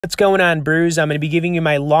What's going on, Brews? I'm going to be giving you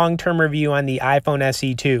my long-term review on the iPhone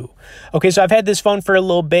SE 2. Okay, so I've had this phone for a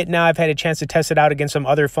little bit now. I've had a chance to test it out against some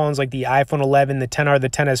other phones like the iPhone 11, the XR, the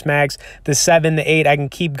XS Max, the 7, the 8. I can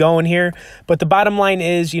keep going here. But the bottom line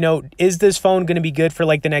is, is this phone going to be good for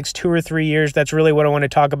like the next 2 or 3 years? That's really what I want to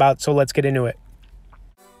talk about, so let's get into it.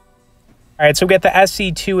 All right, so we got the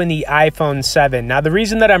SE 2 and the iPhone 7. Now, the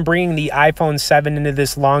reason that I'm bringing the iPhone 7 into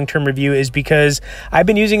this long-term review is because I've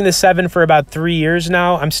been using the 7 for about 3 years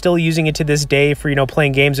now. I'm still using it to this day for,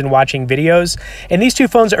 playing games and watching videos. And these two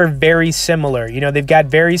phones are very similar. They've got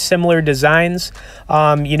very similar designs.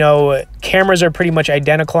 Cameras are pretty much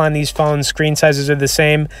identical on these phones. Screen sizes are the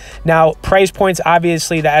same. Now, price points,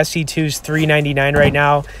 obviously, the SE 2 is $399 right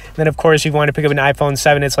now. And then, of course, if you want to pick up an iPhone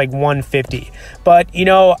 7, it's like $150. But,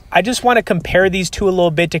 I just want to compare these two a little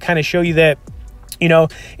bit to kind of show you that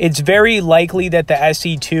it's very likely that the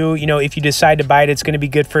SE 2, if you decide to buy it, it's going to be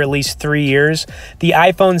good for at least 3 years. The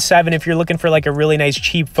iPhone 7, if you're looking for like a really nice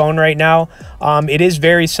cheap phone right now, it is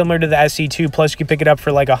very similar to the SE 2, plus you can pick it up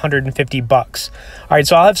for like $150. All right,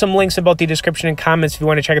 so I'll have some links in both the description and comments if you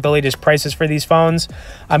want to check out the latest prices for these phones.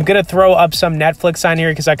 I'm going to throw up some Netflix on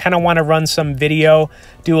here because I kind of want to run some video,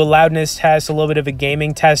 do a loudness test, a little bit of a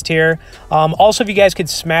gaming test here. Also, if you guys could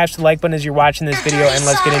smash the like button as you're watching this video, and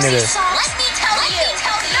let's get into this.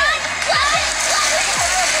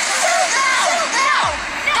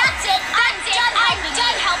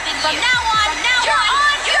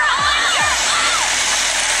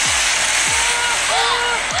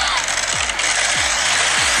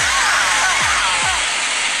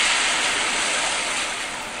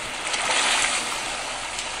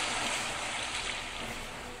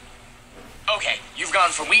 Okay, you've gone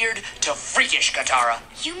from weird to freakish, Katara.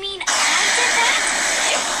 You mean I did that?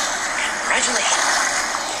 Yep. Congratulations.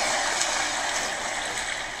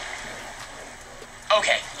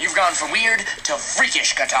 Okay, you've gone from weird to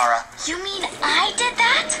freakish, Katara. You mean I did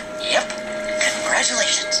that? Yep.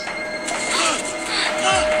 Congratulations.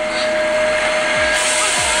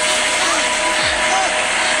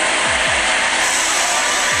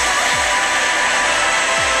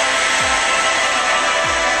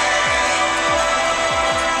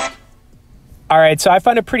 All right, so I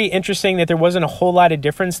found it pretty interesting that there wasn't a whole lot of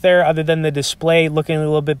difference there other than the display looking a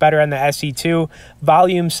little bit better on the SE 2.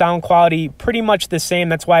 Volume, sound quality, pretty much the same.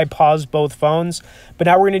 That's why I paused both phones. But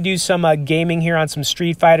now we're going to do some gaming here on some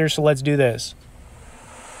Street Fighter, so let's do this.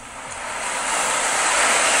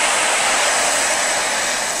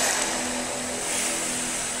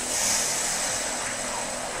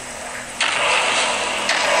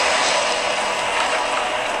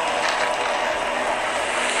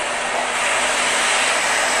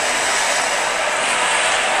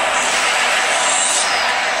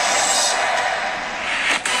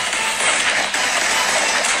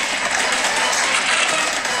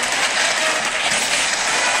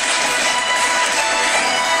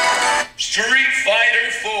 Street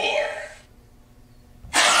Fighter 4.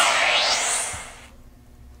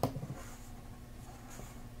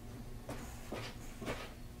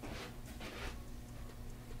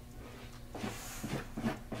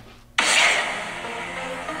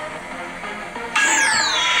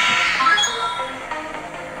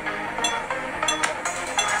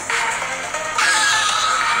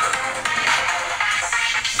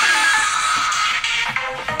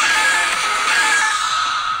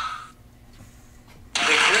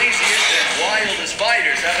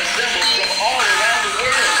 Fighters have assembled from all around the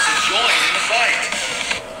world to join in the fight.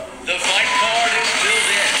 The fight card is filled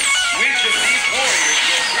in. Which of these warriors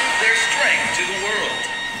will prove their strength to the world?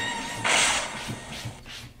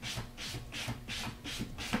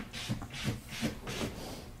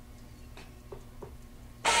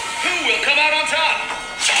 Who will come out on top?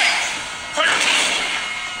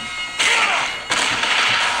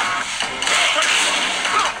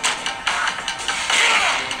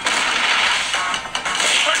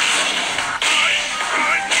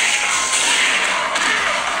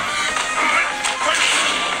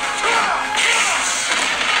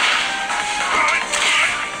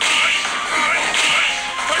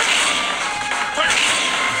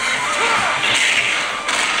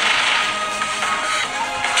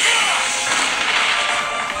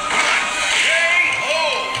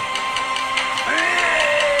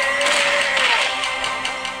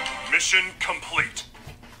 Mission complete.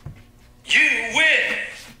 You win!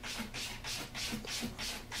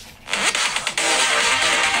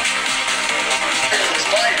 The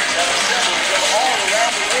fighters have assembled from all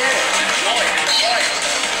around the world to join in the fight,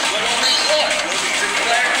 but only one will be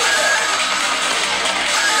declared the winner.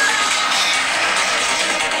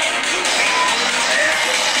 The people and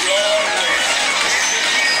the strong win.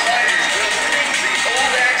 These fighters will bring the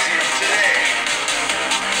old axe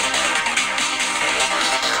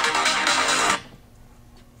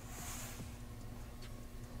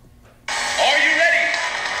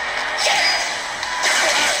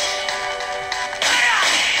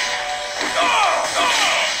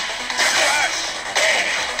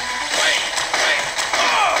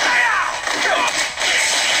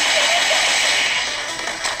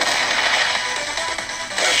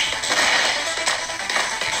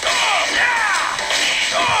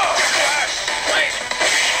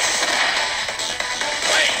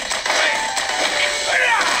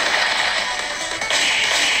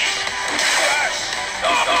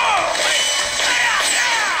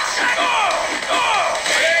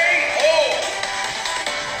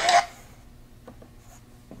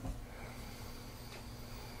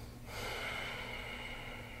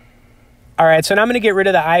All right, so now I'm going to get rid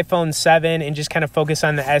of the iPhone 7 and just kind of focus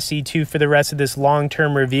on the SE2 for the rest of this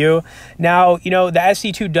long-term review. Now, you know, the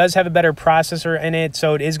SE2 does have a better processor in it,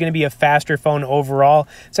 so it is going to be a faster phone overall.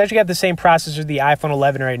 It's actually got the same processor as the iPhone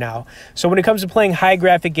 11 right now. So when it comes to playing high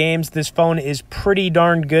graphic games, this phone is pretty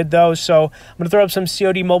darn good, though. So I'm going to throw up some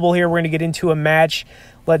COD Mobile here. We're going to get into a match.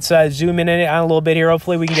 Let's zoom in it on a little bit here.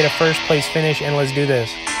 Hopefully we can get a first-place finish, and let's do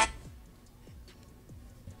this.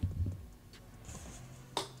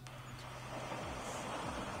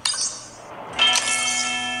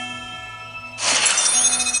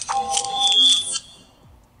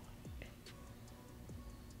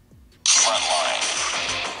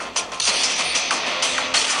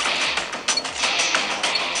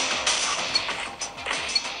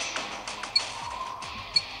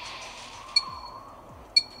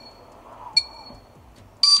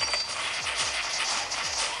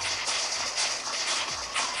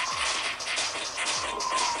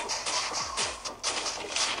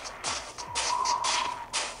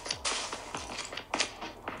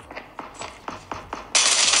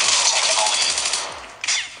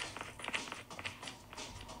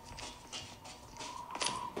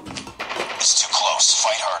 It's too close.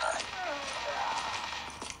 Fight harder.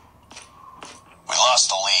 We lost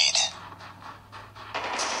the lead.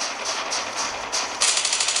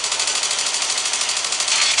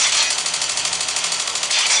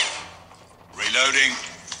 Reloading.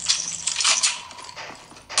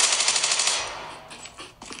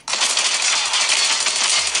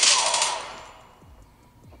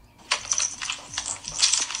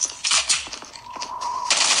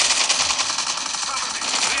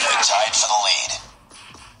 Tied for the lead.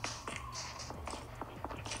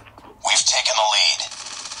 We've taken the lead.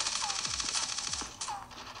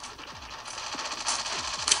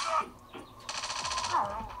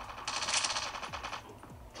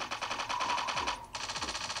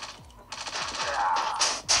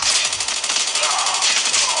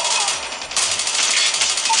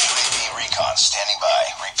 UAV recon standing by.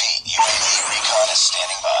 Repeat, UAV recon is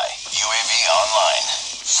standing by. UAV online.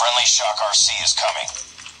 Friendly Shock RC is coming.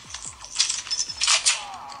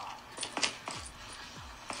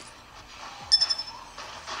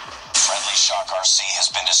 Shock RC has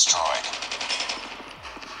been destroyed.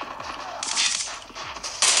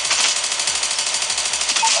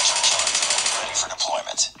 Hunter-killer drone ready for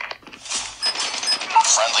deployment.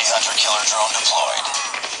 Friendly hunter-killer drone deployed.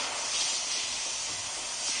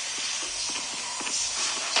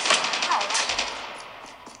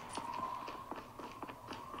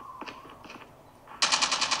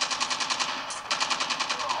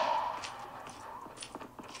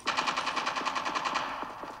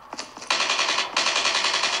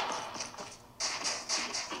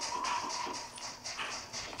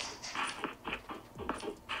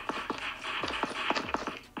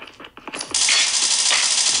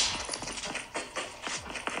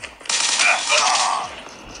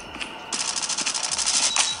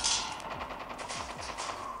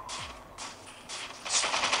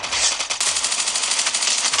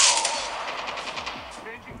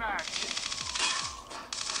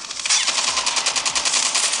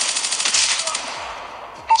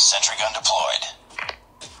 Sentry gun deployed.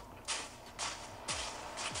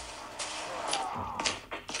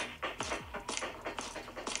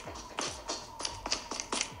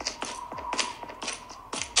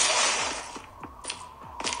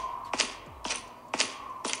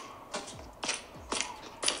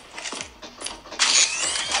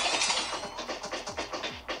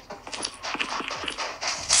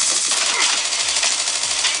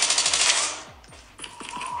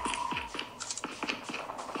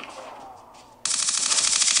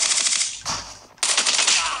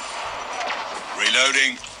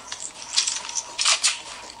 Reloading.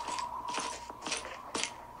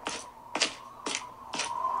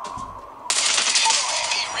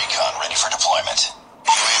 UAV recon ready for deployment.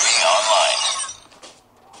 UAV online.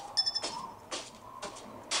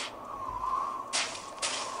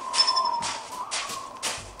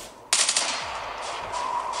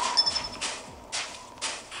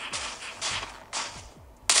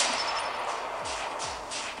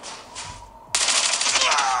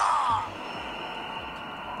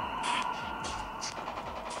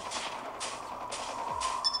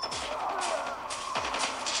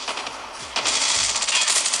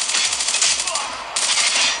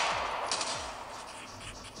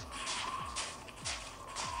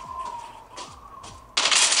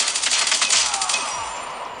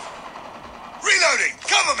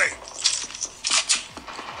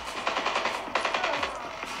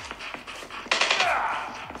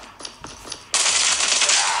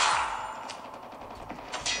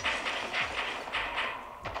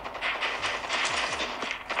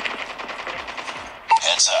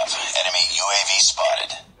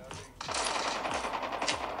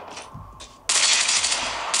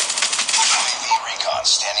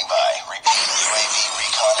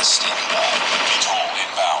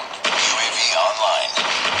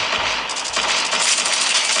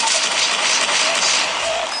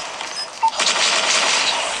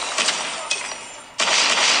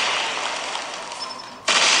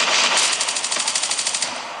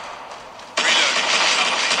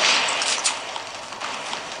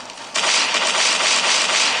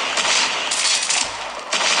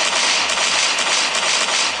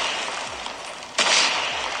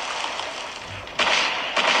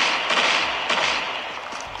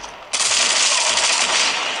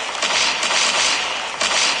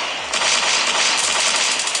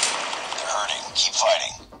 Keep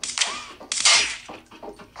fighting.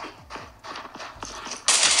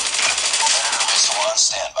 Predator missile on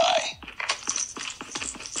standby.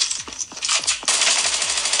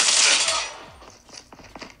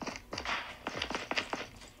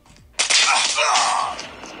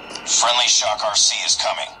 Friendly Shock RC is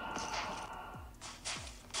coming.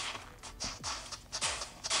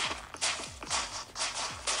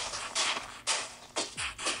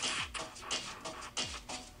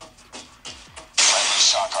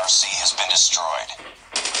 Shock RC has been destroyed.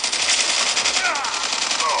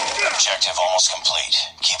 Objective almost complete.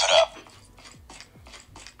 Keep it up.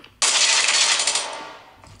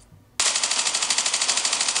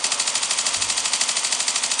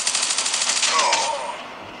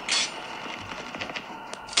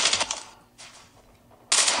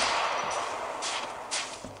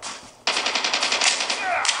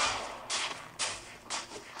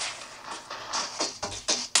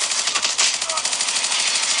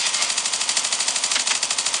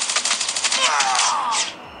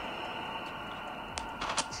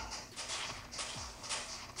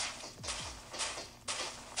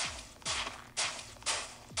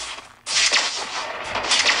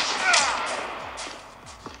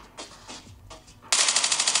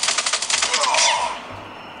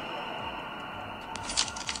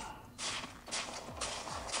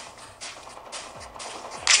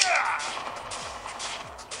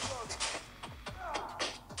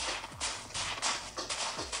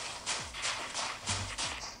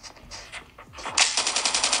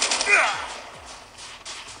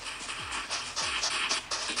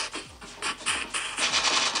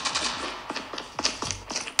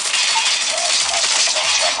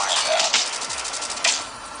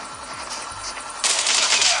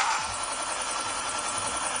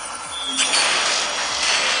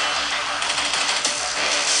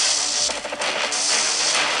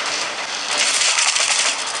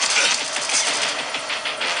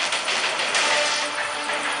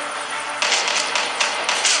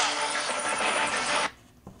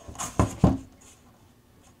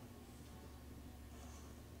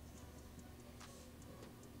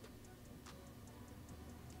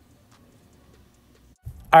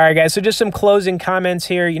 All right, guys, so just some closing comments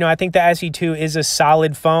here. You know, I think the SE2 is a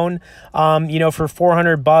solid phone, you know, for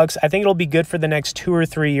 $400. I think it'll be good for the next 2 or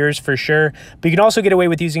 3 years for sure. But you can also get away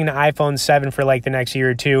with using an iPhone 7 for like the next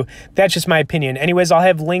year or two. That's just my opinion. Anyways, I'll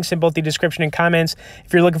have links in both the description and comments.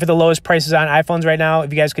 If you're looking for the lowest prices on iPhones right now,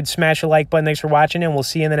 if you guys could smash the like button, thanks for watching, and we'll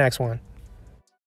see you in the next one.